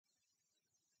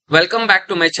Welcome back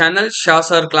to my channel Shah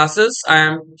Sir Classes. I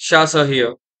am Shah Sir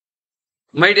here.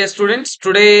 My dear students,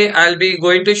 today I'll be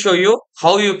going to show you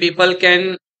how you people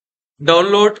can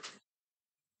download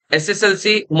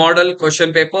SSLC model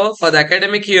question paper for the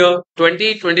academic year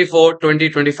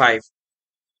 2024-2025.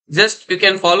 Just you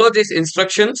can follow these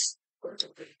instructions.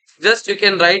 Just you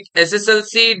can write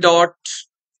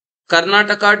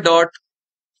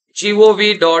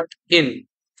sslc.karnataka.gov.in.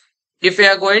 If you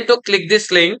are going to click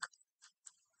this link,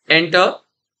 enter.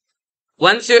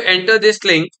 Once you enter this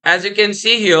link, as you can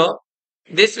see here,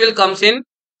 this will comes in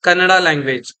Kannada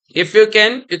language. If you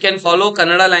can follow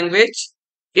Kannada language.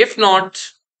 If not,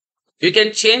 you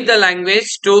can change the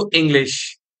language to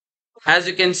English. As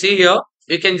you can see here,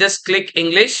 you can just click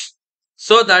English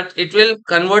so that it will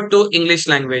convert to English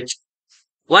language.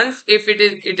 Once if it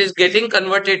is getting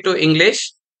converted to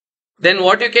English, then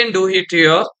what you can do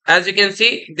here, as you can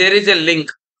see, there is a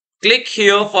link. Click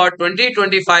here for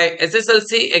 2025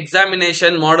 SSLC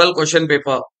examination model question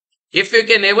paper. If you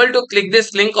can able to click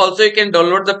this link, also you can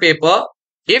download the paper.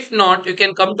 If not, you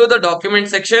can come to the document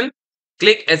section,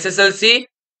 click SSLC,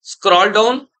 scroll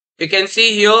down. You can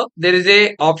see here there is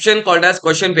a option called as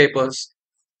question papers.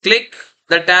 Click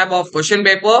the tab of question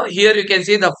paper. Here you can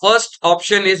see the first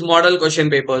option is model question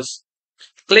papers.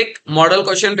 Click model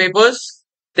question papers.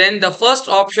 Then the first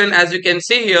option, as you can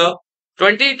see here,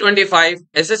 2025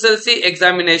 SSLC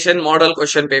examination model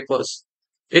question papers.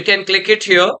 You can click it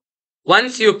here.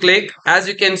 Once you click, as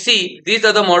you can see, these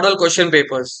are the model question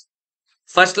papers.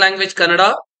 First language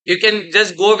Kannada. You can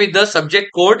just go with the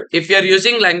subject code. If you are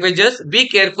using languages, be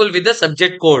careful with the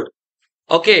subject code.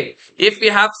 Okay. If we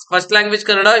have first language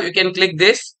Kannada, you can click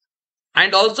this.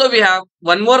 And also we have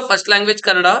one more first language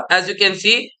Kannada. As you can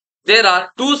see, there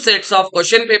are two sets of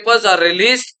question papers are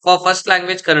released for first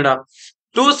language Kannada.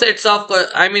 One set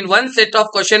of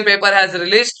question paper has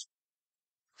released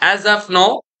as of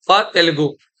now for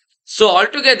Telugu. So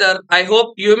altogether, I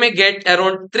hope you may get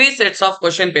around 3 sets of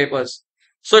question papers.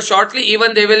 So shortly,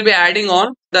 even they will be adding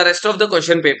on the rest of the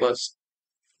question papers.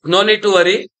 No need to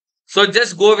worry. So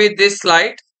just go with this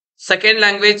slide. Second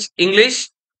language English,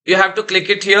 you have to click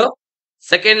it here.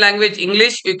 Second language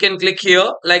English, you can click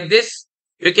here like this.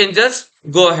 You can just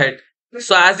go ahead.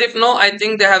 So as if now, I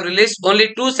think they have released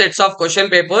only 2 sets of question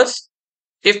papers.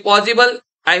 If possible,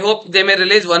 I hope they may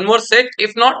release one more set.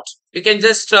 If not, you can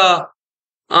just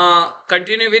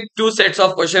continue with 2 sets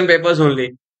of question papers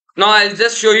only. Now I'll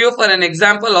just show you for an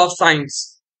example of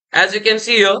science. As you can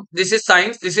see here, this is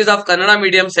science. This is of Kannada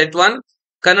medium set 1,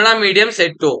 Kannada medium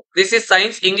set 2. This is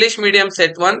science English medium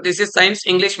set 1. This is science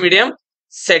English medium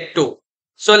set 2.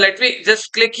 So let me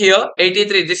just click here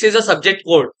 83. This is a subject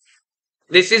code.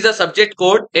 This is the subject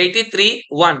code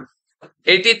 83-1,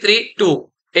 83-2,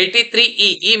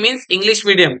 83E. E means English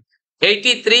medium.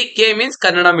 83K means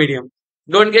Kannada medium.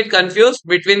 Don't get confused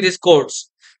between these codes.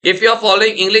 If you are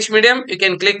following English medium, you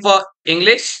can click for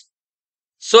English.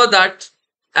 So that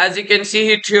as you can see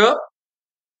it here,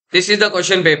 this is the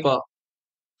question paper.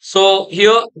 So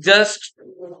here just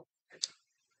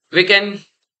we can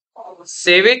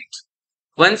save it.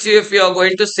 Once if you are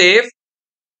going to save,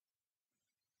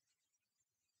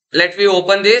 let me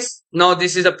open this. Now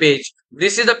this is the page.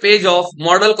 This is the page of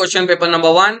model question paper number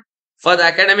 1 for the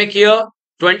academic year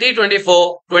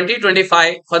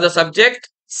 2024-2025 for the subject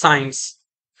science.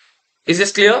 Is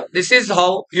this clear? This is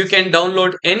how you can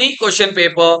download any question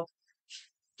paper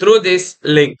through this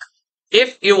link.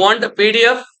 If you want the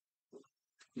PDF,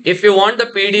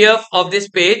 of this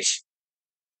page,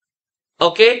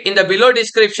 okay, in the below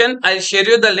description, I'll share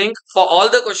you the link for all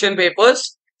the question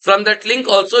papers. From that link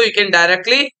also, you can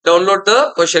directly download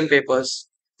the question papers.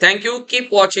 Thank you.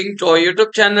 Keep watching to our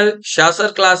YouTube channel, Shah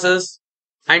Sir Classes.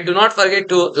 And do not forget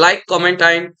to like, comment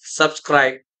and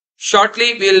subscribe.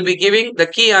 Shortly, we will be giving the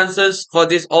key answers for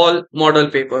these all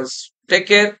model papers. Take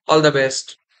care. All the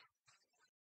best.